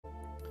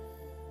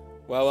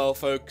Well,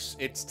 folks,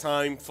 it's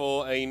time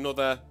for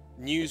another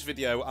news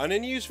video, and a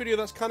news video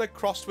that's kind of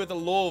crossed with a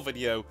lore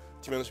video,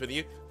 to be honest with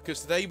you,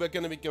 because today we're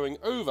going to be going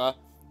over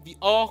the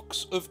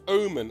Arks of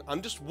Omen,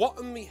 and just what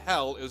in the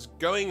hell is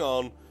going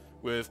on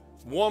with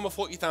Warhammer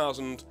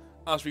 40,000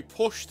 as we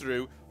push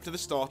through to the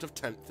start of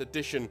 10th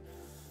edition.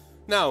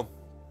 Now,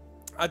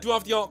 I do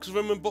have the Arks of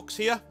Omen books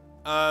here.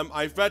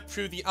 I've read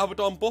through the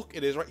Abaddon book.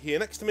 It is right here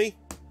next to me,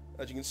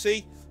 as you can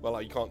see.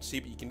 Well, you can't see,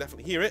 but you can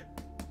definitely hear it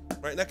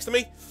right next to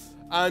me.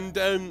 And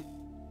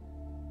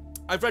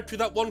I've read through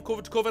that one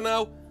cover to cover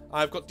now.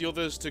 I've got the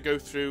others to go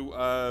through.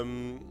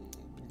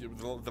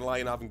 The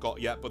Lion I haven't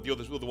got yet, but the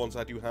other ones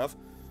I do have.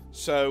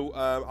 So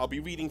I'll be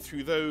reading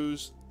through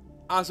those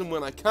as and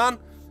when I can,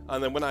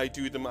 and then when I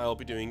do them, I'll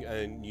be doing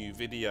a new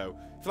video.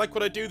 If you like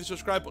what I do, the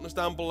subscribe button is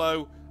down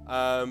below.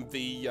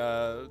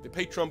 The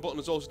Patreon button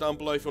is also down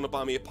below if you want to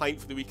buy me a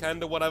pint for the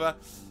weekend or whatever.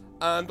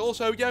 And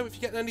also, yeah, if you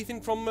get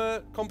anything from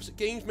Composite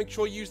Games, make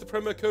sure you use the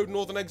promo code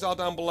Northern Exile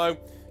down below.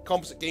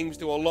 Composite Games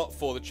do a lot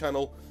for the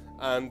channel,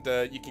 and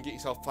you can get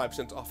yourself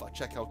 5% off at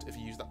checkout if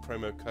you use that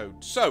promo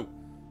code. So,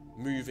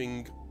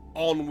 moving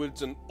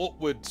onwards and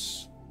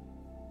upwards.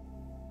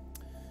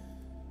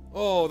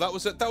 Oh, that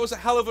was a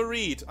hell of a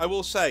read, I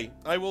will say.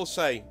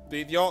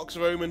 The Arks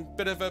of Omen,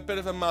 bit of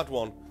a mad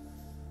one.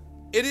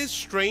 It is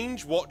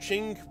strange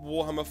watching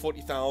Warhammer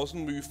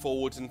 40,000 move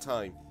forwards in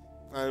time.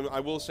 I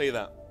will say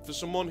that. For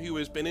someone who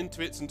has been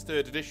into it since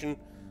 3rd edition,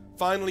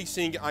 finally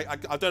seeing it, I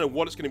don't know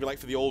what it's going to be like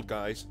for the old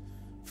guys,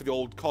 for the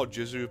old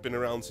codgers who have been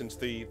around since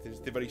the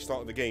very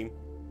start of the game.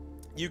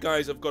 You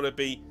guys have got to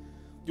be,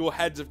 your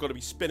heads have got to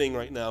be spinning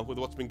right now with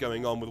what's been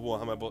going on with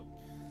Warhammer, but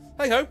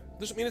hey-ho,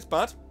 doesn't mean it's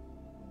bad.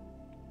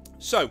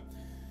 So,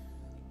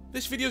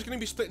 this video is going to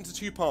be split into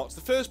two parts.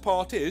 The first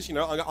part is, I'm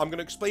going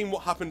to explain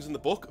what happens in the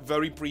book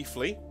very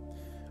briefly,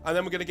 and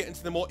then we're going to get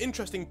into the more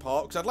interesting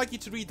part, because I'd like you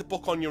to read the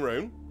book on your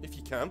own, if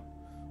you can,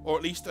 or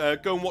at least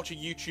go and watch a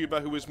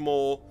YouTuber who is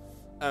more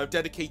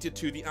dedicated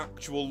to the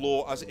actual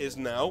lore as it is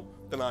now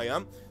than I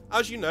am.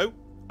 As you know,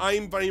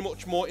 I'm very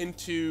much more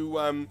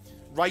into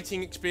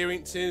writing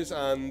experiences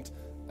and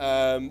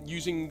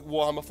using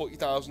Warhammer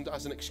 40,000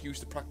 as an excuse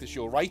to practice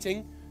your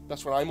writing.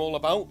 That's what I'm all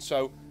about.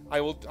 So I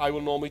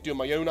will normally do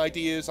my own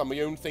ideas and my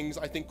own things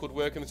I think could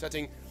work in the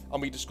setting,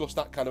 and we discuss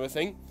that kind of a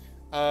thing.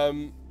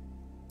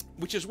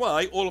 Which is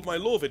why all of my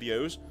lore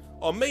videos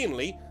are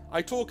mainly,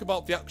 I talk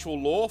about the actual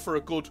lore for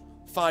a good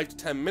 5 to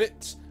 10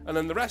 minutes, and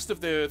then the rest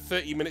of the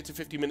 30-minute to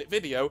 50-minute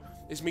video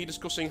is me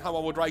discussing how I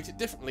would write it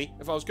differently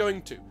if I was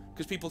going to,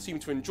 because people seem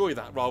to enjoy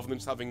that rather than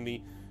just having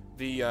the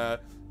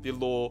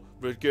lore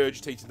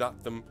regurgitated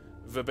at them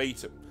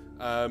verbatim.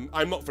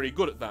 I'm not very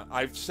good at that.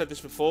 I've said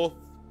this before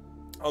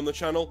on the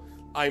channel.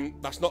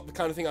 That's not the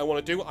kind of thing I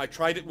want to do. I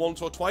tried it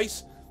once or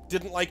twice,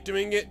 didn't like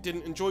doing it,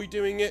 didn't enjoy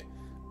doing it,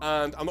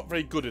 and I'm not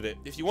very good at it.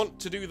 If you want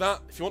to do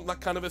that, if you want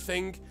that kind of a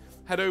thing,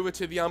 head over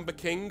to the Amber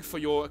King for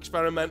your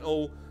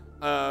experimental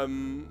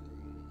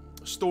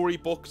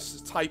storybooks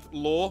type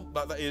lore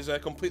that is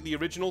completely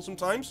original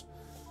sometimes.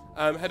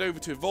 Head over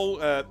to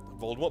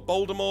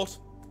Voldemort,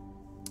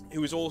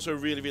 who is also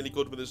really, really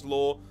good with his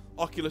lore.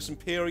 Oculus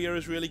Imperia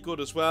is really good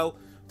as well.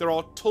 There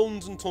are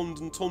tons and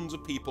tons and tons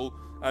of people.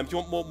 If you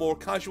want more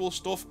casual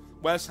stuff,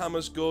 Wes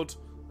Hammer's good,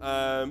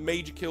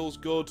 Major Kill's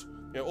good,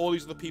 all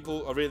these other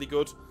people are really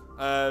good.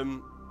 I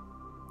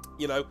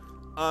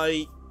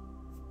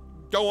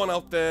go on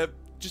out there,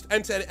 just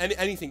enter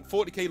anything,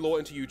 40k lore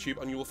into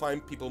YouTube, and you will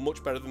find people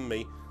much better than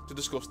me to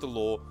discuss the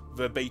lore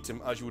verbatim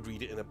as you would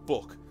read it in a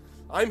book.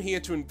 I'm here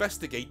to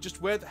investigate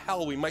just where the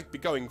hell we might be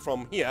going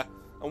from here,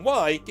 and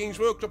why Games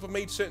Workshop have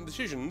made certain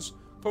decisions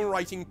from a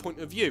writing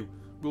point of view.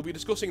 We'll be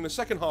discussing in the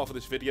second half of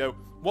this video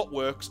what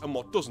works and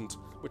what doesn't,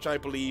 which I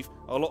believe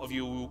a lot of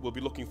you will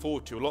be looking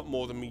forward to, a lot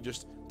more than me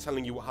just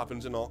telling you what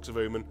happens in Arks of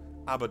Omen,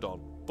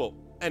 Abaddon. But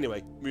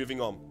anyway, moving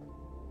on.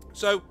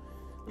 So,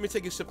 let me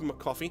take a sip of my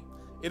coffee.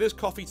 It is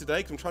coffee today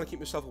because I'm trying to keep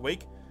myself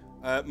awake.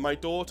 My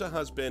daughter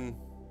has been,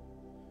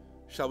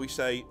 shall we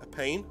say, a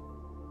pain.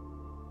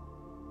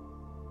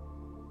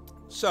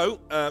 So,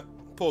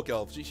 poor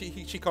girl,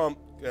 she can't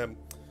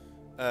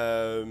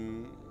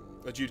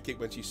adjudicate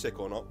when she's sick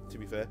or not, to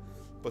be fair.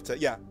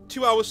 But yeah,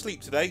 2 hours sleep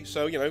today,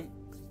 so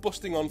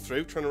busting on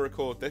through, trying to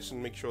record this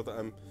and make sure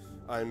that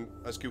I'm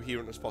as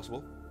coherent as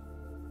possible.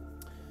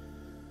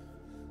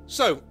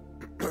 So,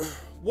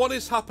 what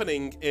is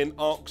happening in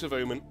Arks of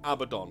Omen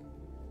Abaddon?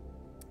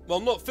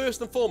 Well, not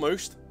first and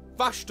foremost,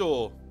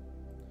 Vashtor.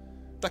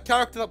 The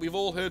character that we've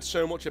all heard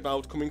so much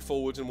about coming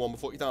forwards in Warhammer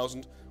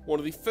 40,000, one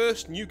of the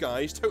first new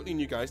guys, totally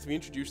new guys, to be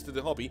introduced to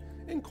the hobby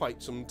in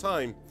quite some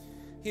time.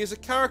 He is a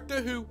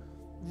character who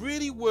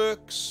really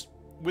works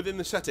within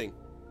the setting,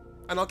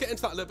 and I'll get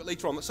into that a little bit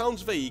later on. That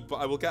sounds vague, but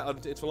I will get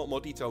into a lot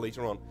more detail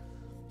later on.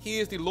 He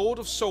is the Lord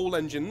of Soul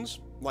Engines,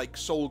 like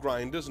Soul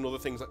Grinders and other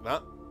things like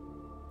that.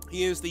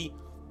 He is the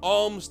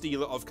arms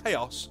dealer of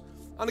Chaos,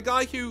 and a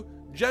guy who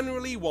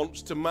generally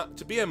wants to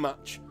be a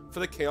match for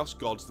the Chaos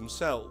Gods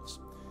themselves.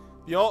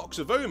 The Arks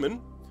of Omen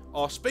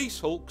are space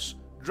hulks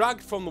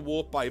dragged from the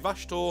warp by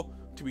Vashtor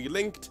to be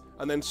linked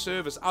and then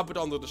serve as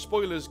Abaddon the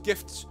Despoiler's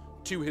gifts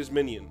to his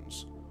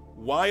minions.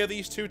 Why are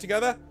these two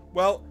together?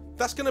 Well,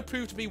 that's going to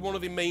prove to be one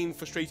of the main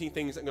frustrating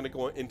things I'm going to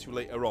go into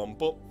later on.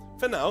 But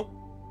for now,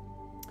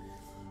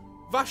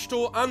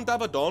 Vashtor and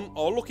Abaddon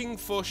are looking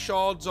for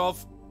shards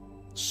of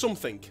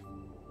something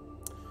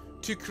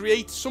to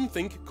create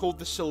something called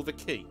the Silver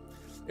Key.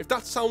 If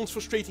that sounds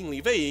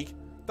frustratingly vague,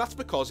 that's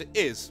because it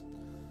is.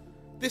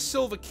 This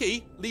Silver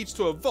Key leads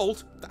to a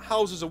vault that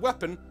houses a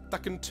weapon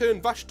that can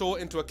turn Vashtor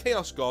into a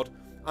Chaos God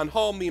and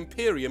harm the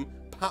Imperium,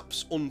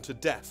 perhaps unto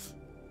death.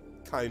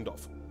 Kind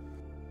of.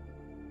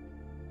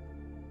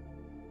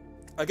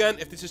 Again,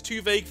 if this is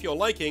too vague for your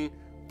liking,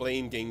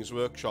 blame Games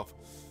Workshop.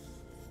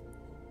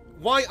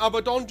 Why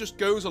Abaddon just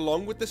goes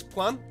along with this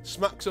plan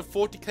smacks of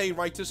 40k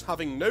writers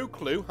having no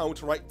clue how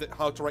to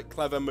write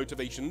clever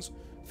motivations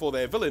for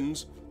their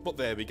villains, but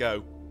there we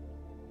go.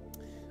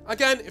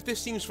 Again, if this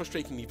seems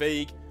frustratingly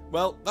vague,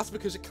 well, that's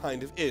because it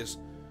kind of is.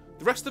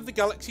 The rest of the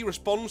galaxy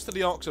responds to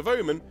the Arks of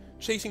Omen,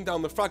 chasing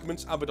down the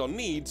fragments Abaddon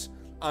needs,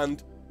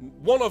 and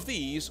one of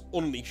these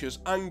unleashes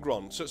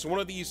Angron. So one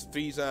of these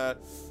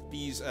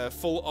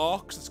full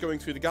arcs that's going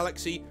through the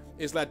galaxy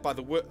is led by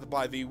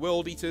the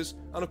World Eaters,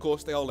 and of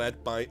course they are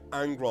led by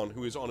Angron,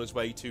 who is on his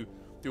way to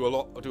do a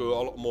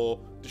lot more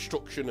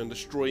destruction and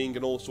destroying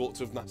and all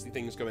sorts of nasty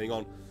things going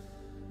on.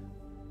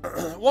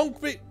 One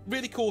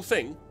really cool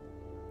thing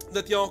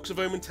that the Arks of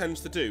Omen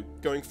tends to do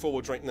going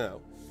forward right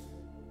now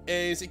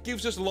is it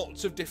gives us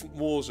lots of different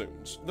war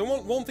zones. The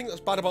one thing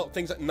that's bad about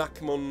things like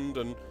Nakmund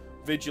and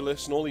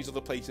Vigilus and all these other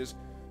places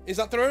is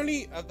that they're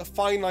only a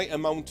finite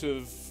amount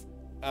of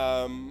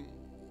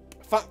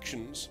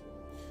factions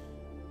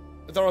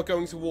that are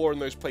going to war in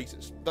those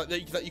places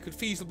that you could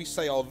feasibly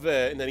say are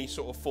there in any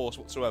sort of force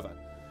whatsoever.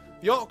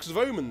 The Arks of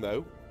Omen,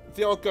 though,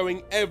 they are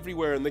going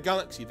everywhere in the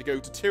galaxy. They go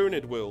to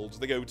Tyranid worlds,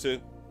 they go to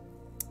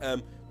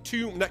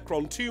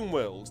Necron Tomb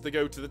worlds, they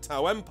go to the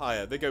Tau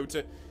Empire,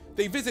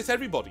 they visit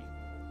everybody.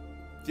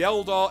 The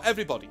Eldar,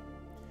 everybody.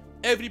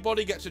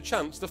 Everybody gets a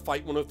chance to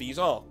fight one of these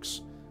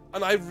arcs.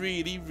 And I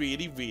really,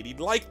 really, really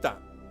like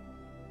that.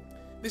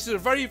 This is a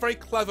very, very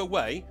clever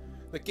way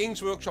that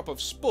Games Workshop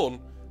have spun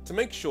to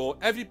make sure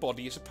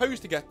everybody is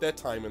supposed to get their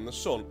time in the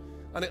sun.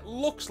 And it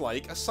looks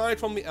like, aside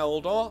from the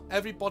Eldar,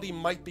 everybody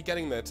might be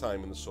getting their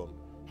time in the sun.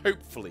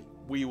 Hopefully.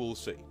 We will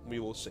see. We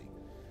will see.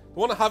 The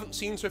one I haven't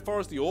seen so far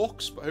is the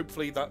Orcs, but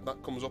hopefully that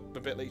comes up a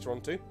bit later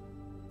on too.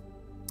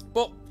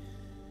 But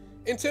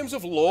in terms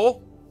of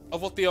lore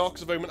of what the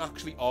Arks of Omen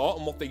actually are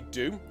and what they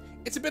do,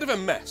 it's a bit of a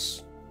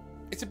mess.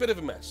 It's a bit of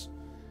a mess.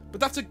 But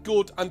that's a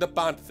good and a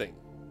bad thing.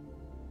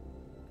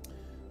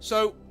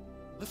 So,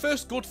 the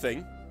first good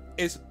thing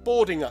is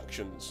boarding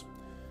actions.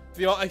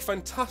 They are a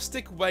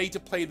fantastic way to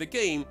play the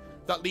game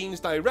that leans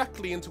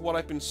directly into what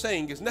I've been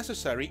saying is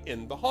necessary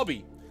in the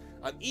hobby.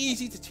 An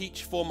easy to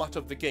teach format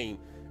of the game,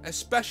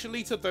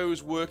 especially to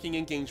those working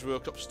in Games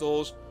Workshop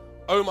stores.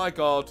 Oh my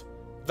god,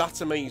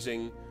 that's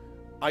amazing.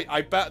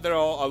 I bet there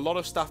are a lot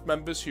of staff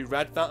members who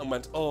read that and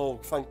went, oh,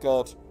 thank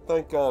god,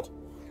 thank god.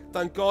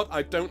 Thank god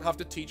I don't have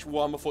to teach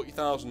Warhammer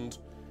 40,000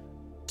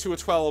 to a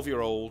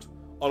 12-year-old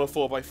on a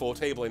 4x4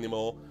 table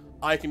anymore.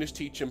 I can just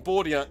teach them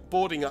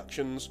boarding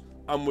actions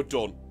and we're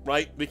done,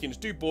 right? We can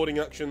just do boarding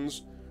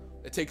actions.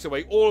 It takes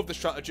away all of the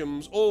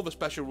stratagems, all the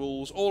special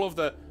rules, all of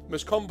the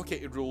most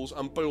complicated rules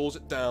and boils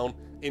it down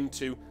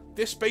into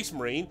this Space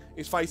Marine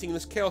is fighting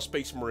this Chaos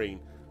Space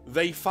Marine.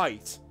 They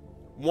fight.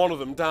 One of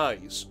them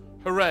dies.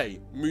 Hooray.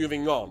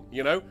 Moving on,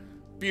 you know?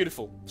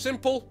 Beautiful.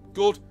 Simple.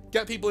 Good.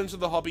 Get people into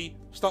the hobby.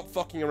 Stop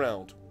fucking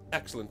around.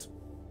 Excellent.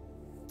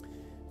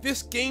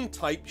 This game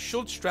type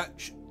should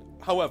stretch,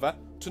 however,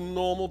 to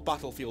normal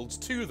battlefields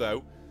too,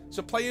 though,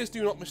 so players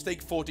do not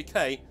mistake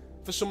 40k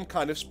for some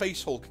kind of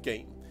Space Hulk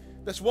game.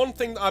 That's one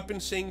thing that I've been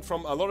seeing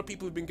from a lot of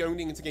people who've been going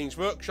into Games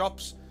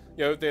Workshops.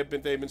 You know, they've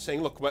been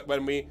saying, look,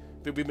 when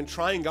we've been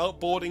trying out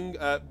boarding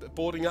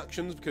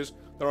actions because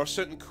there are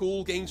certain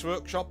cool Games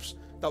Workshops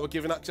that were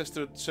given access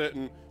to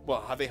certain,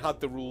 well, they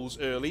had the rules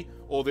early,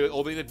 or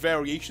they did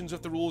variations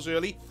of the rules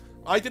early.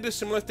 I did a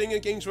similar thing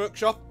at Games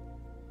Workshop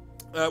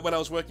when I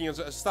was working as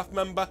a staff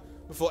member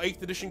before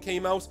 8th edition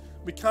came out.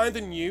 We kind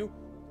of knew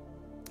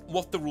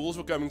what the rules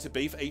were going to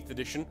be for 8th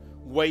edition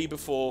way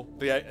before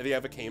they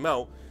ever came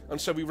out, and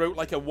so we wrote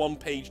like a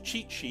one-page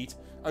cheat sheet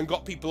and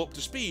got people up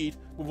to speed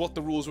with what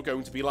the rules were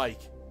going to be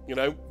like, you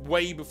know,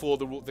 way before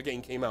the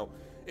game came out.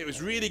 It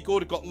was really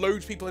good. It got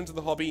loads of people into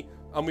the hobby,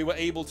 and we were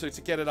able to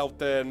get it out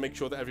there and make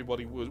sure that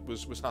everybody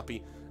was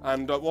happy.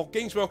 And what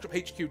Games Workshop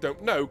HQ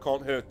don't know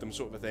can't hurt them,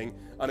 sort of a thing.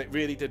 And it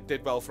really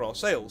did well for our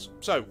sales.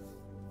 So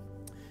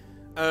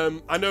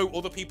I know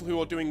other people who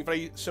are doing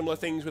very similar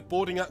things with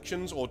boarding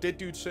actions, or did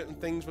do certain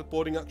things with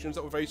boarding actions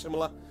that were very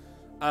similar,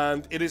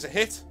 and it is a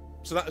hit.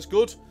 So that is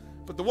good.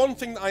 But the one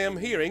thing that I am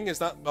hearing is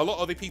that a lot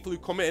of the people who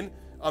come in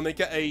and they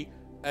get a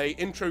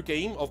intro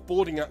game of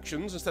boarding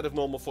actions instead of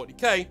normal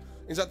 40k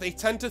is that they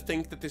tend to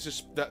think that this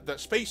is that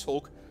Space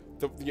Hulk,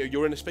 you know,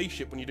 you're in a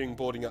spaceship when you're doing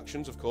boarding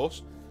actions, of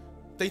course.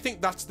 They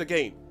think that's the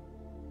game.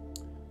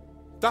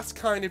 That's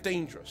kind of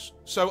dangerous.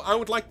 So I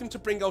would like them to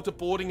bring out a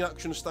boarding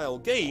action style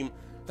game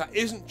that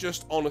isn't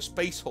just on a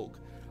Space Hulk.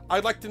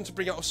 I'd like them to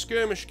bring out a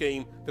skirmish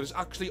game that is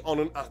actually on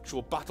an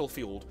actual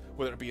battlefield,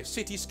 whether it be a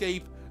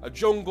cityscape, a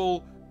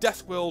jungle,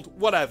 death world,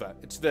 whatever.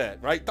 It's there,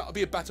 right? That would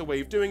be a better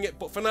way of doing it.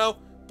 But for now,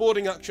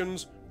 boarding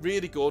actions,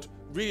 really good.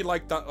 Really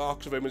like that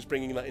Arks of Omen's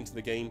bringing that into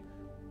the game.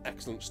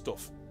 Excellent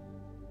stuff.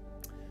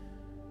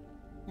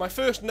 My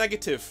first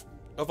negative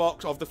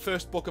of the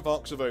first book of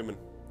Arks of Omen,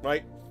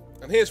 right?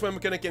 And here's when we're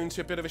going to get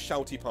into a bit of a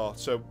shouty part.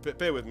 So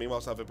bear with me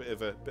whilst I have a bit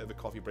of a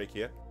coffee break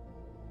here.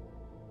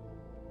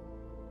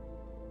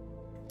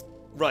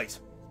 Right.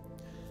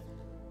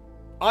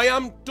 I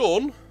am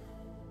done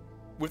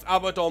with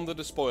Abaddon the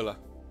Despoiler.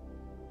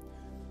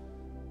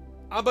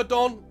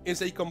 Abaddon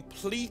is a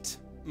complete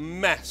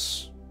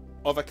mess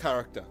of a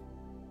character.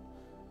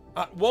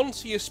 At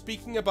once he is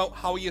speaking about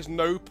how he is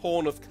no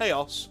pawn of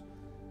chaos,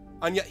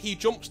 and yet he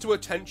jumps to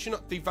attention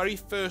at the very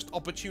first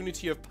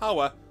opportunity of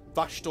power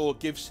Vashtor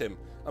gives him.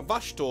 And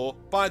Vashtor,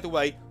 by the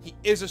way, he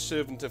is a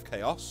servant of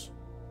chaos.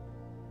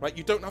 Right?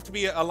 You don't have to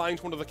be aligned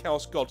to one of the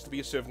chaos gods to be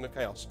a servant of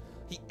chaos.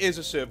 He is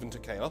a servant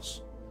of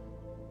chaos.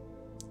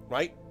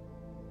 Right?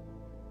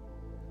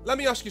 Let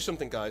me ask you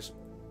something, guys.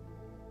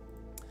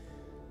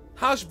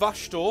 Has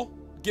Vashtor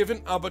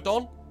given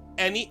Abaddon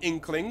any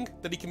inkling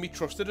that he can be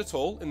trusted at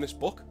all in this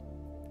book?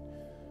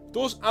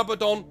 Does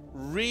Abaddon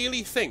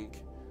really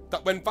think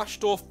that when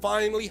Vashtor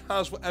finally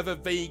has whatever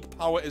vague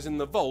power is in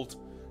the vault,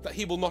 that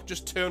he will not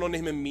just turn on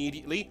him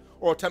immediately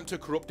or attempt to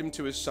corrupt him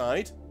to his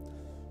side?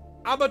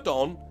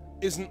 Abaddon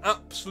is an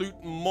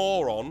absolute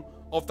moron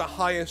of the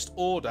highest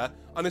order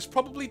and is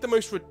probably the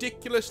most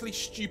ridiculously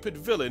stupid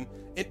villain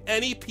in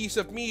any piece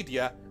of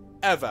media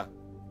ever.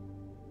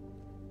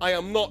 I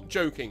am not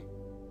joking.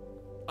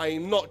 I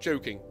am not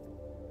joking.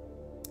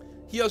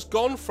 He has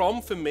gone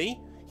from, for me,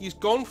 he's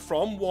gone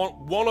from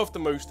one of the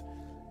most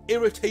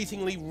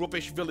irritatingly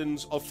rubbish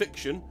villains of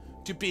fiction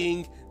to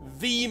being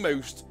the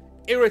most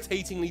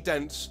irritatingly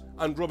dense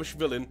and rubbish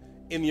villain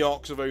in the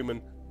Arks of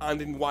Omen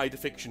and in wider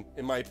fiction,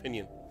 in my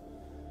opinion.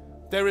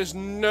 There is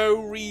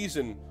no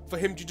reason for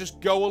him to just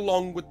go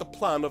along with the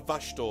plan of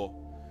Vashtor.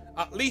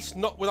 At least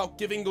not without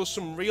giving us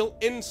some real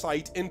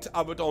insight into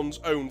Abaddon's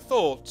own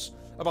thoughts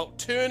about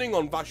turning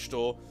on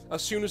Vashtor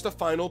as soon as the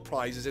final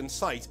prize is in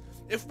sight.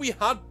 If we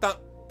had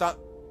that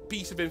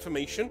piece of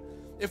information,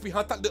 if we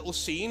had that little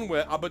scene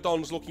where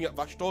Abaddon's looking at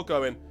Vashtor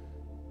going,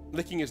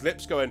 licking his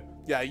lips going,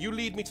 yeah, you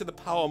lead me to the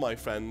power, my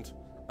friend,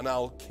 and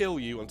I'll kill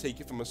you and take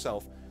it for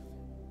myself.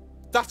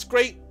 That's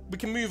great. We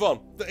can move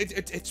on.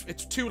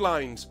 It's 2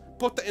 lines.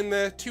 Put that in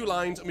there, 2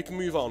 lines, and we can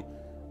move on.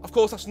 Of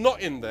course, that's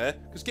not in there,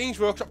 because Games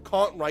Workshop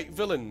can't write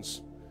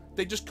villains.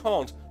 They just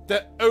can't.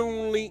 They're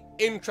only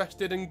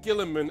interested in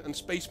Gilliman and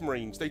Space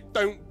Marines. They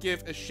don't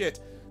give a shit.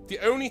 The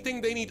only thing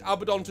they need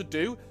Abaddon to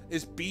do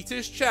is beat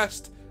his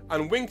chest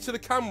and wink to the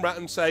camera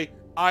and say,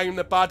 I'm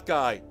the bad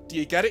guy. Do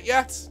you get it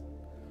yet?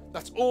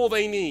 That's all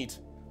they need.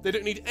 They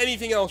don't need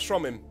anything else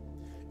from him.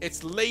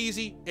 It's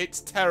lazy,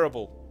 it's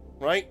terrible,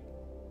 right?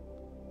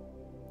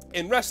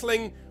 In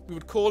wrestling, we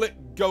would call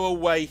it go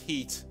away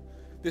heat.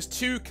 There's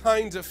 2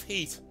 kinds of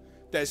heat.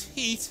 There's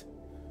heat,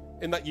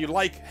 in that you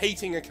like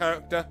hating a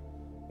character,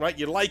 right?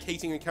 You like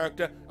hating a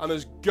character, and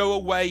there's go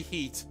away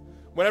heat.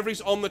 Whenever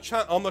he's on the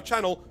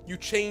channel, you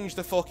change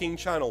the fucking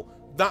channel.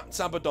 That's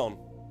Abaddon.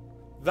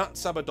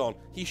 That's Abaddon.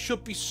 He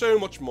should be so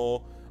much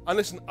more. And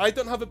listen, I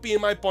don't have a bee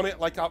in my bonnet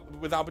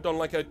with Abaddon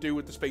like I do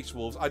with the Space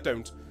Wolves. I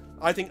don't.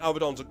 I think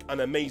Abaddon's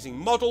an amazing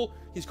model.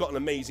 He's got an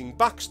amazing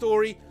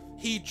backstory.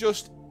 He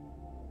just...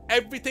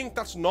 everything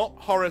that's not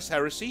Horus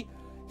Heresy,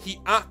 he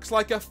acts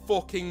like a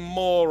fucking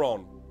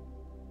moron.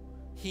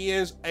 He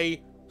is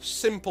a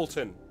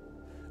simpleton.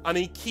 And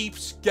he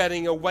keeps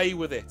getting away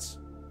with it.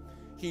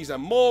 He's a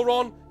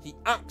moron. He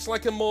acts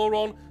like a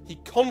moron. He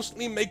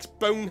constantly makes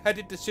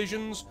boneheaded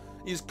decisions.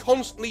 He is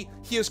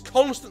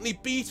constantly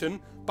beaten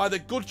by the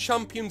good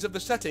champions of the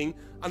setting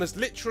and is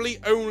literally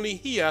only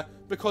here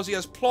because he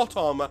has plot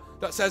armor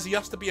that says he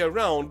has to be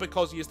around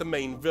because he is the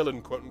main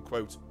villain, quote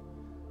unquote.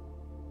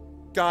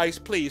 Guys,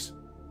 please,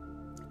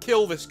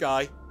 kill this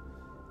guy.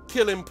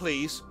 Kill him,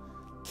 please.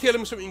 Kill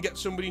him so we can get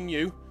somebody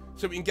new,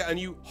 so we can get a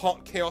new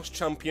hot chaos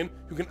champion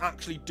who can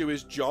actually do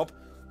his job.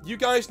 You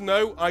guys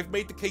know I've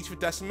made the case for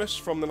Decimus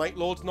from the Night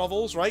Lord's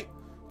novels, right?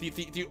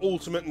 The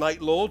ultimate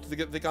Night Lord,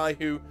 the guy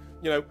who,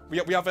 you know,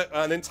 we have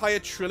an entire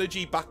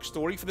trilogy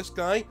backstory for this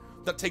guy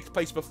that takes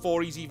place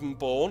before he's even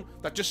born,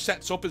 that just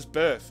sets up his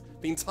birth.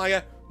 The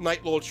entire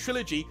Night Lord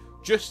trilogy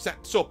just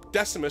sets up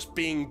Decimus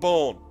being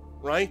born,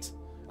 right?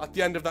 At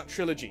the end of that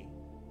trilogy.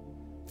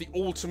 The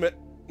ultimate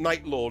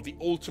Night Lord, the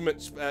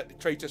ultimate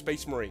traitor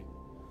Space Marine,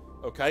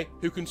 okay?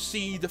 Who can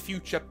see the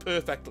future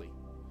perfectly.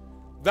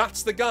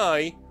 That's the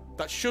guy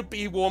that should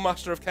be War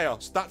Master of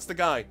Chaos. That's the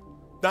guy.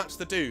 That's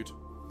the dude.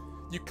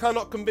 You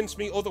cannot convince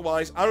me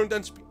otherwise. Aaron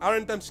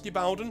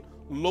Dembski-Bowden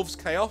loves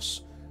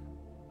Chaos.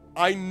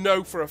 I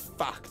know for a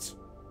fact.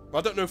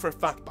 I don't know for a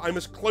fact, but I'm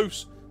as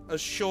close,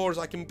 as sure as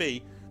I can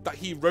be, that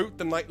he wrote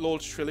the Night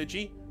Lord's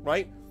trilogy,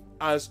 right,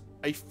 as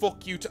a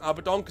fuck you to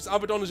Abaddon, because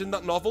Abaddon is in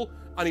that novel,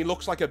 and he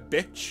looks like a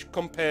bitch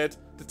compared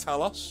to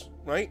Talos,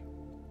 right?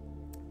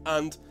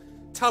 And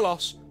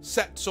Talos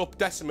sets up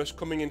Decimus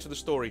coming into the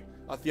story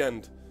at the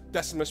end.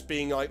 Decimus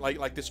being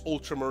like this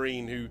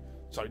ultramarine who,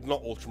 sorry,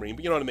 not ultramarine,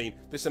 but you know what I mean.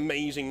 This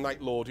amazing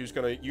Night Lord who's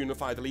going to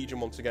unify the Legion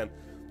once again.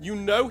 You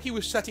know he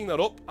was setting that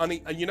up,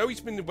 and you know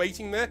he's been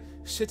waiting there,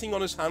 sitting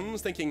on his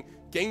hands, thinking,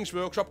 Games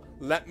Workshop,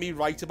 let me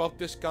write about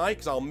this guy,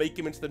 because I'll make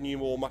him into the new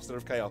War Master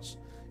of Chaos.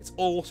 It's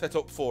all set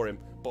up for him.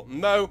 But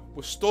no,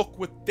 we're stuck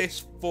with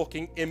this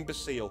fucking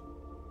imbecile.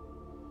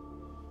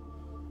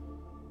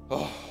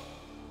 Oh.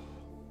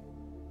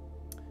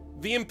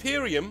 The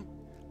Imperium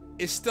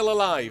is still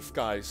alive,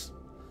 guys.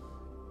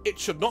 It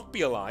should not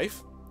be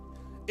alive.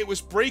 It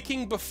was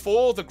breaking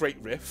before the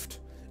Great Rift,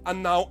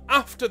 and now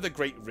after the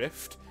Great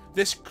Rift,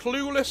 this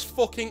clueless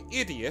fucking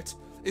idiot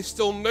is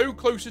still no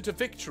closer to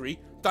victory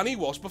than he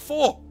was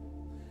before.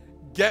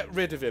 Get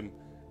rid of him.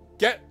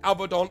 Get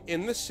Abaddon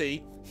in the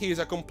sea. He is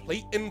a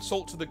complete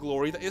insult to the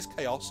glory that is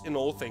chaos in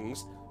all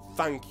things.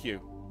 Thank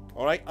you.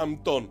 Alright, I'm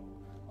done.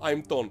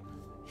 I'm done.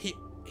 He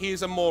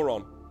is a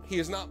moron. He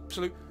is an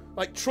absolute...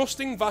 Like,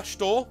 trusting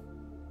Vashdor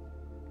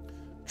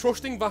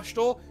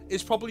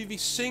is probably the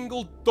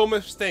single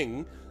dumbest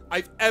thing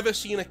I've ever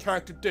seen a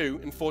character do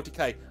in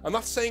 40k. And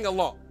that's saying a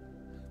lot.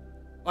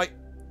 Like,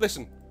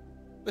 listen,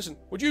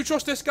 would you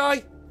trust this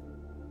guy?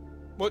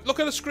 Well,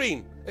 look at the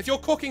screen. If you're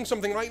cooking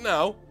something right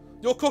now,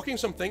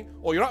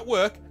 or you're at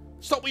work,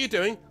 stop what you're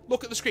doing,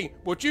 look at the screen.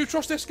 Would you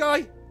trust this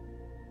guy?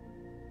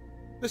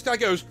 This guy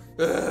goes,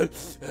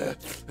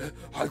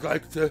 I'd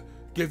like to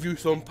give you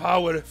some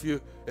power if you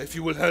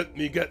will help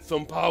me get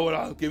some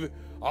power.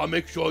 I'll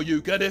make sure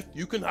you get it.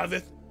 You can have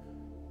it.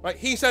 Right,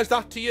 he says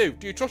that to you.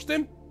 Do you trust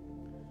him?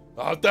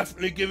 I'll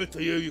definitely give it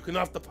to you. You can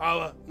have the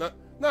power.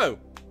 No.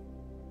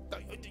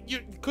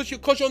 Because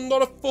you're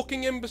not a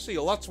fucking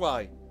imbecile, that's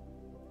why.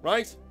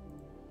 Right?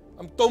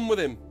 I'm done with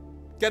him.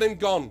 Get him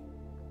gone.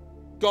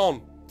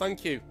 Gone.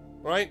 Thank you.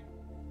 Right?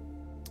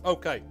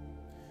 Okay.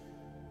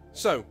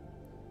 So,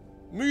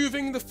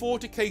 moving the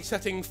 40k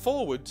setting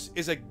forwards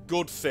is a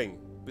good thing.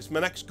 This is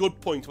my next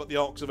good point about the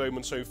Arks of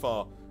Omen so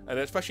far, and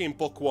especially in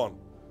Book 1.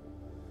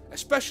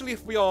 Especially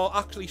if we are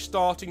actually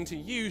starting to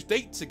use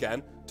dates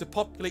again to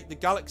populate the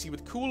galaxy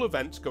with cool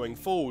events going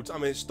forwards.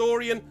 I'm a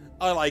historian,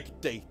 I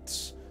like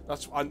dates.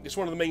 It's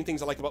one of the main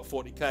things I like about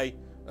 40k,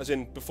 as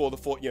in before the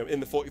in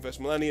the 41st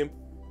millennium.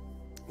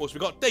 Also, we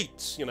got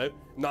dates,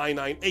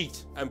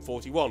 998,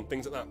 M41,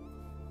 things like that.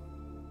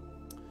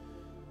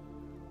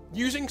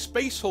 Using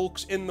Space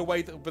Hulks in the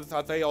way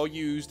that they are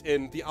used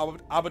in the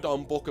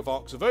Abaddon book of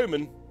Arks of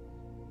Omen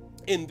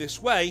in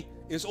this way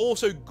is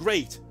also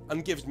great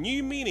and gives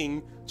new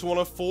meaning to one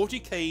of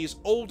 40k's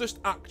oldest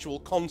actual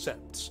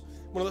concepts.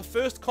 One of the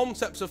first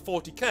concepts of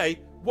 40k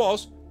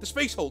was the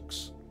Space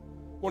Hulks.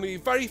 One of the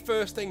very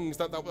first things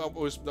that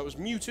was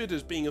muted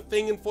as being a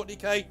thing in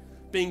 40k,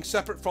 being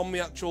separate from the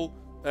actual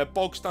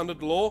bog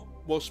standard lore,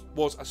 was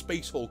a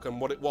Space Hulk and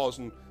what it was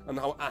and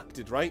how it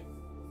acted, right?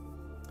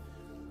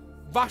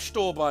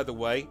 Vashdor, by the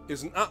way,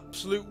 is an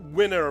absolute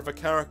winner of a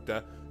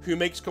character who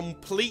makes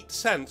complete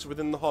sense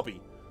within the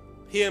hobby.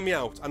 Hear me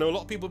out. I know a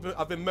lot of people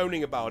have been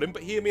moaning about him,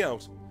 but hear me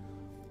out.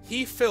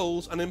 He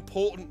fills an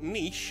important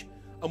niche,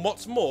 and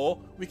what's more,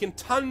 we can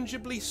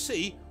tangibly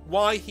see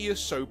why he is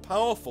so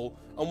powerful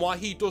and why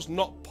he does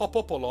not pop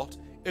up a lot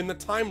in the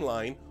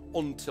timeline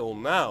until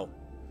now.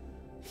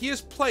 He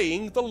is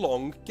playing the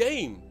long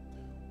game.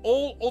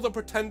 All other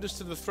pretenders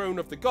to the throne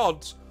of the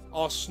gods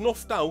are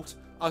snuffed out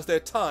as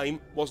their time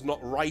was not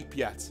ripe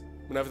yet,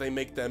 whenever they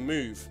make their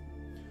move.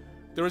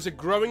 There is a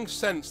growing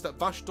sense that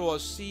Vashdor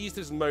has seized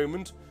his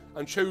moment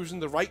and chosen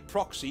the right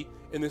proxy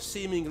in the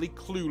seemingly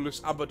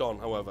clueless Abaddon,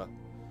 however.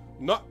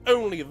 Not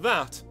only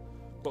that,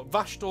 but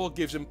Vashdor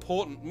gives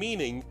important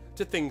meaning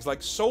to things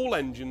like soul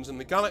engines in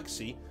the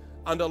galaxy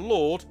and a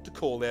lord to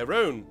call their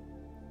own.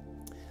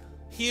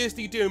 He is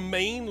the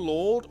domain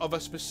lord of a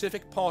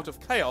specific part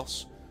of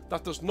chaos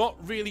that does not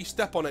really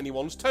step on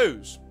anyone's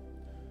toes.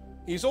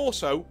 He's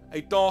also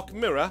a dark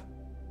mirror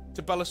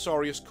to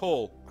Belisarius'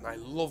 Call, and I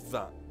love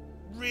that.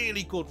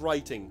 Really good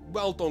writing.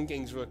 Well done,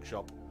 Games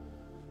Workshop.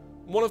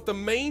 One of the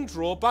main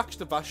drawbacks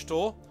to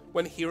Vashdor,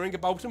 when hearing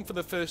about him for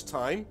the first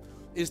time,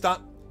 is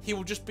that he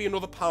will just be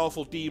another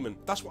powerful demon.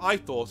 That's what I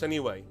thought,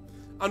 anyway.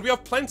 And we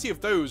have plenty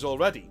of those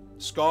already.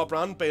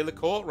 Skarbrand,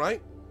 Bael'Akor,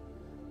 right?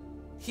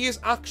 He is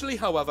actually,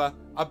 however,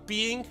 a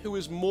being who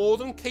is more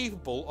than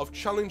capable of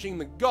challenging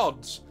the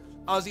gods,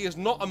 as he is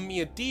not a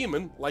mere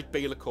demon like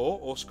Bael'Akor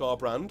or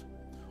Skarbrand,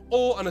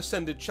 or an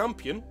ascended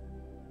champion.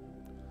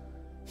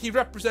 He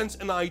represents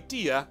an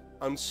idea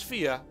and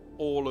sphere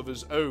all of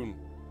his own,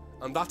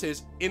 and that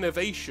is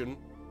innovation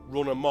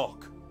run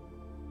amok.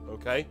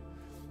 Okay?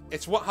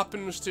 It's what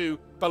happens to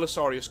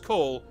Belisarius'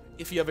 Call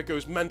if he ever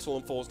goes mental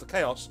and falls to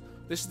chaos.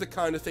 This is the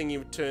kind of thing he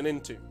would turn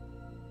into.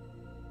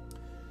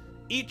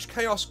 Each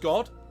chaos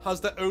god has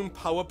their own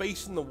power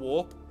base in the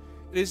warp.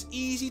 It is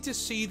easy to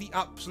see the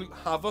absolute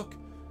havoc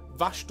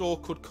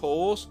Vashdor could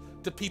cause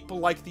to people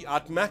like the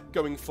Admech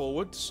going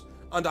forwards,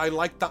 and I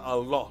like that a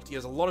lot. He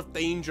has a lot of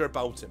danger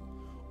about him.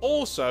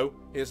 Also,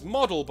 his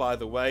model, by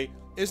the way,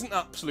 is an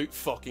absolute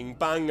fucking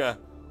banger.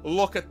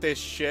 Look at this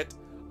shit.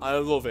 I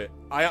love it.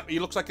 He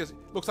looks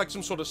like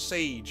some sort of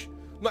sage.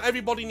 Not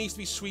everybody needs to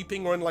be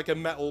sweeping or in like a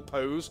metal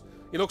pose.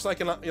 He looks like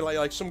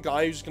like some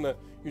guy who's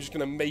just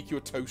gonna make you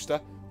a toaster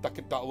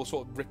that will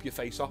sort of rip your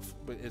face off,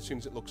 but as soon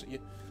as it looks at you.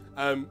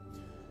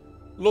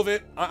 Love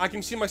it. I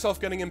can see myself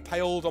getting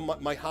impaled on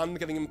my hand,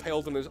 getting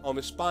impaled on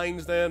his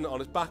spines there, and on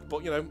his back,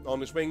 but you know, on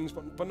his wings,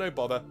 but no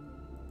bother.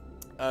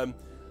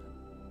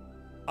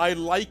 I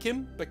like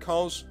him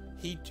because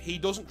he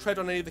doesn't tread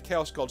on any of the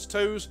Chaos Gods'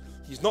 toes.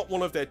 He's not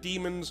one of their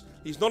demons.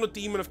 He's not a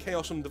demon of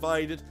Chaos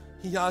Undivided.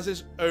 He has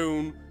his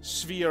own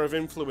sphere of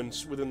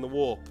influence within the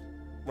warp,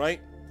 right?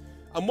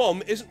 And one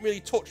that isn't really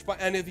touched by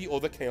any of the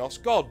other Chaos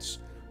Gods.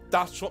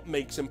 That's what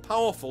makes him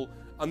powerful,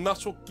 and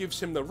that's what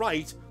gives him the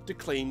right to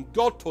claim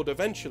godhood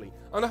eventually.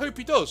 And I hope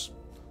he does.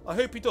 I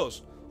hope he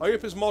does. I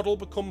hope his model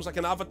becomes like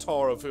an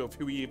avatar of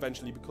who he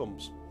eventually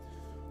becomes.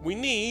 We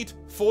need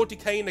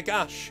 40k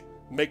Nagash.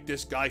 Make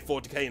this guy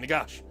 40k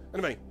Nagash.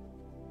 Anyway,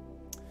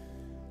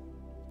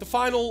 the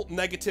final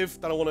negative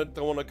that I want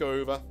to go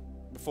over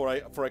before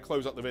I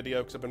close out the video,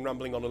 because I've been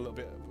rambling on a little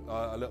bit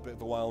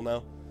of a while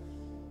now.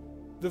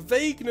 The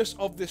vagueness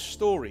of this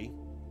story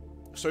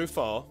so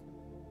far,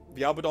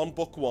 the Abaddon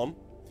Book 1,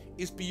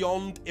 is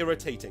beyond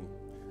irritating.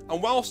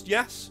 And whilst,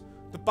 yes,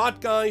 the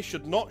bad guys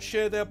should not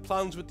share their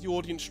plans with the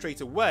audience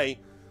straight away,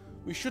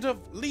 we should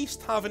at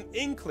least have an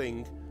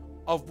inkling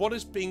of what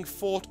is being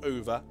fought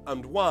over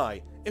and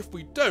why. If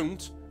we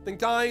don't, then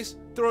guys,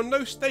 there are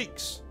no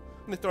stakes.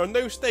 And if there are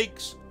no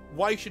stakes,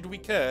 why should we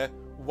care?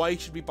 Why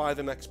should we buy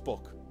the next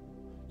book?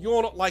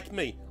 You're not like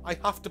me. I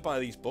have to buy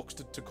these books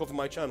to cover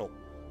my channel.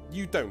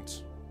 You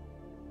don't.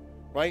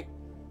 Right?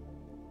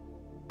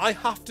 I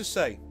have to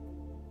say,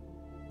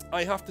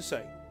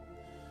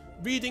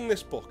 reading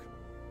this book,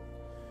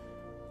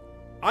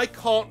 I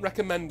can't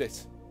recommend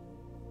it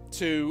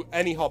to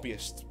any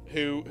hobbyist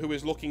who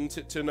is looking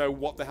to know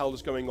what the hell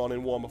is going on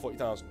in Warhammer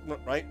 40,000,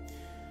 right?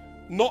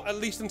 Not at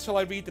least until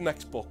I read the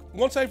next book.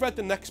 Once I've read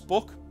the next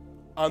book,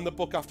 and the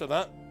book after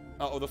that,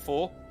 out of the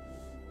 4,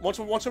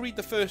 once I read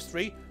the first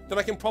 3, then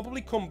I can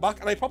probably come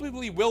back, and I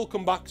probably will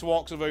come back to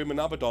Arks of Omen and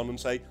Abaddon and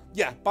say,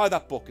 yeah, buy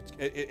that book,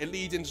 it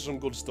leads into some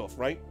good stuff,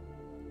 right?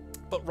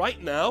 But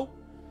right now,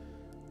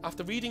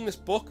 after reading this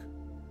book,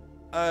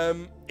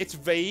 it's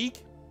vague,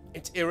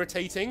 it's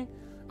irritating,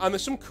 and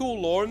there's some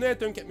cool lore in there,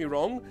 don't get me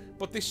wrong,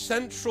 but the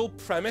central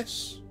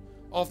premise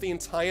of the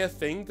entire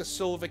thing, the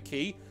Silver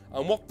Key,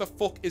 and what the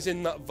fuck is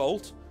in that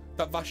vault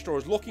that Vashdor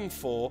is looking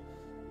for,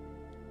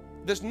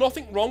 there's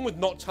nothing wrong with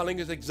not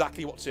telling us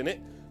exactly what's in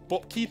it,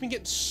 but keeping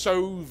it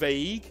so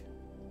vague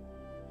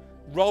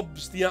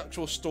robs the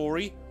actual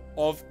story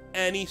of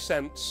any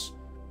sense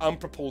and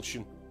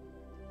propulsion.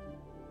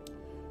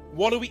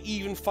 What are we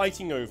even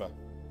fighting over?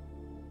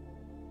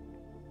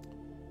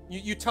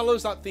 You tell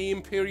us that the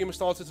Imperium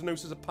started to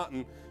notice a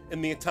pattern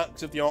in the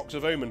attacks of the Arks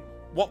of Omen.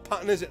 What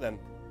pattern is it then?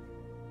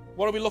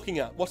 What are we looking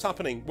at? What's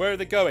happening? Where are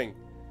they going?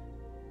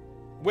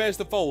 Where's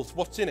the vault?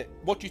 What's in it?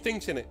 What do you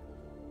think's in it?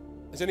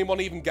 Is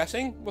anyone even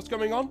guessing what's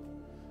going on?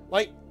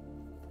 Like,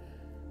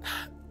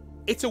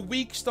 it's a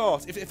weak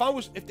start.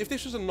 If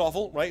this was a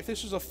novel, right? If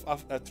this was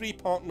a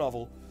 3-part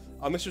novel,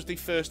 and this was the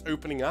first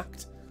opening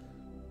act,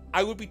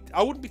 I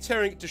wouldn't be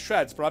tearing it to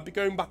shreds, but I'd be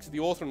going back to the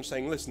author and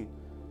saying, listen,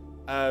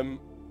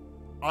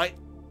 I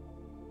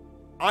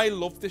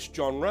love this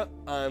genre,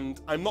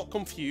 and I'm not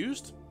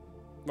confused,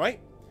 right?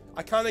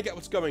 I kind of get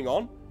what's going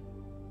on,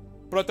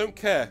 but I don't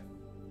care.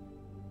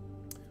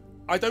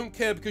 I don't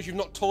care because you've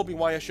not told me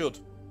why I should.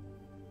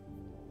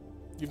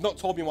 You've not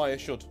told me why I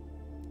should.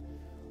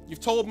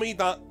 You've told me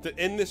that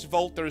in this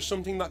vault there is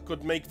something that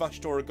could make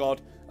Vashdor a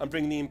god and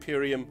bring the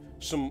Imperium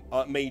some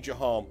major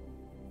harm.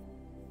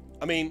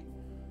 I mean,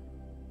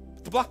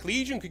 the Black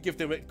Legion could give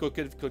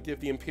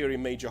the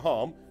Imperium major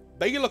harm.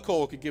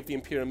 Baelacor could give the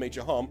Imperium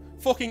major harm.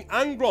 Fucking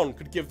Angron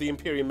could give the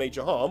Imperium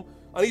major harm,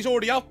 and he's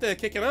already out there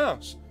kicking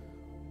ass.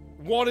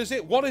 What is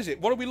it? What is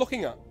it? What are we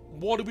looking at?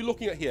 What are we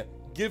looking at here?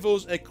 Give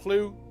us a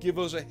clue. Give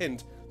us a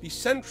hint. The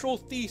central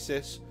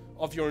thesis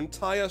of your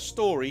entire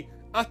story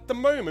at the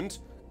moment,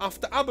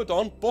 after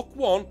Abaddon, Book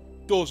 1,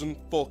 doesn't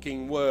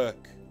fucking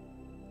work.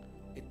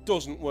 It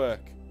doesn't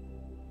work.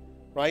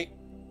 Right?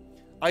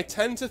 I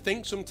tend to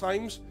think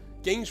sometimes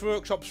Games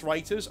Workshop's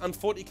writers and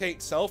 40k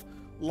itself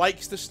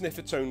likes to sniff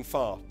its own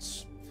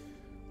farts.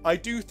 I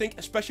do think,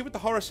 especially with the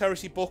Horus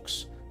Heresy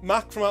books,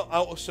 Mac from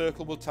Outer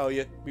Circle will tell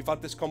you, we've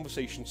had this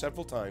conversation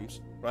several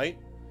times, right?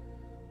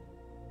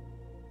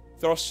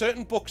 There are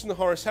certain books in the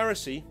Horus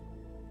Heresy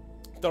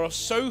that are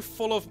so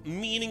full of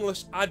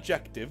meaningless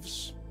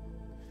adjectives,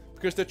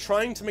 because they're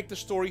trying to make the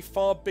story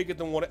far bigger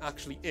than what it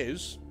actually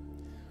is,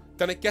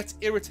 then it gets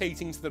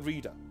irritating to the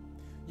reader.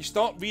 You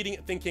start reading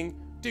it thinking,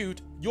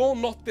 dude, you're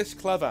not this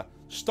clever.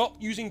 Stop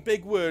using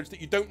big words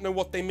that you don't know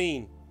what they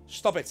mean.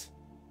 Stop it.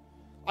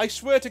 I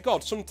swear to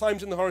God,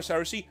 sometimes in the Horus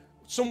Heresy,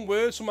 some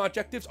words, some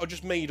adjectives are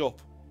just made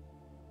up.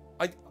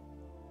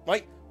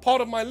 Right?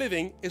 Part of my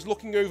living is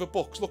looking over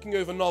books, looking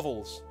over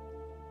novels,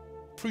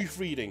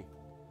 proofreading,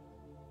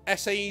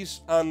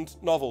 essays and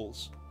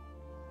novels.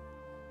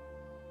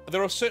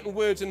 There are certain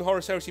words in the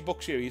Horus Heresy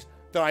book series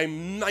that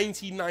I'm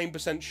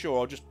 99%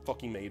 sure are just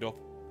fucking made up.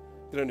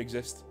 They don't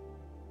exist.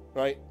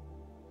 Right?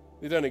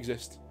 They don't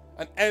exist.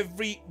 And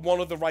every one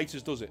of the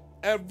writers does it.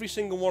 Every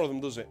single one of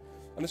them does it.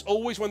 And it's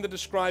always when they're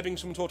describing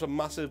some sort of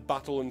massive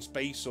battle in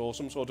space or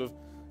some sort of,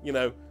 you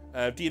know,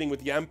 dealing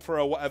with the Emperor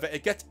or whatever.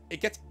 It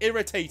gets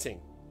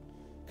irritating.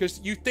 Because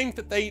you think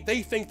that they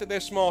think that they're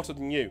smarter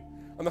than you.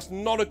 And that's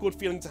not a good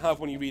feeling to have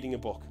when you're reading a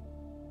book.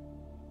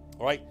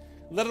 Alright?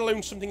 Let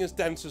alone something as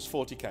dense as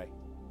 40k.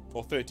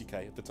 Or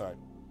 30k at the time.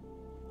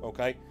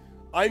 Okay?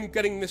 I'm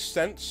getting this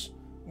sense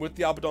with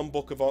the Abaddon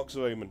book of Arks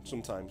of Omen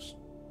sometimes.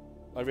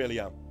 I really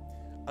am.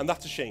 And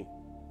that's a shame.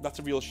 That's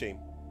a real shame.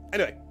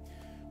 Anyway,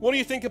 what do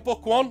you think of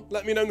book 1?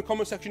 Let me know in the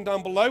comment section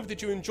down below.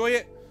 Did you enjoy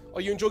it?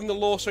 Are you enjoying the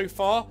lore so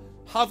far?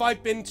 Have I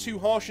been too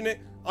harsh in it?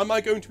 Am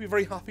I going to be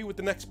very happy with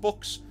the next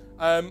books?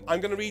 I'm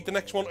going to read the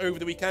next one over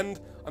the weekend,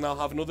 and I'll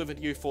have another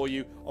video for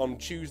you on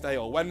Tuesday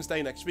or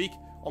Wednesday next week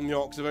on the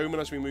Arks of Omen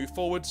as we move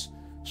forwards.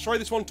 Sorry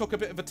this one took a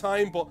bit of a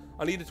time, but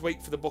I needed to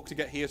wait for the book to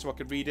get here so I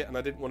could read it, and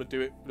I didn't want to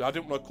do it. I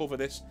didn't want to cover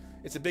this.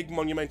 It's a big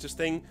monumentous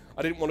thing.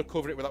 I didn't want to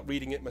cover it without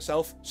reading it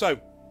myself. So,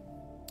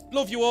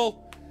 love you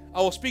all.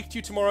 I will speak to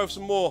you tomorrow for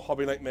some more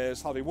Hobby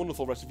Nightmares. Have a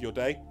wonderful rest of your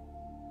day.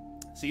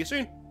 See you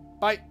soon.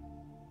 Bye.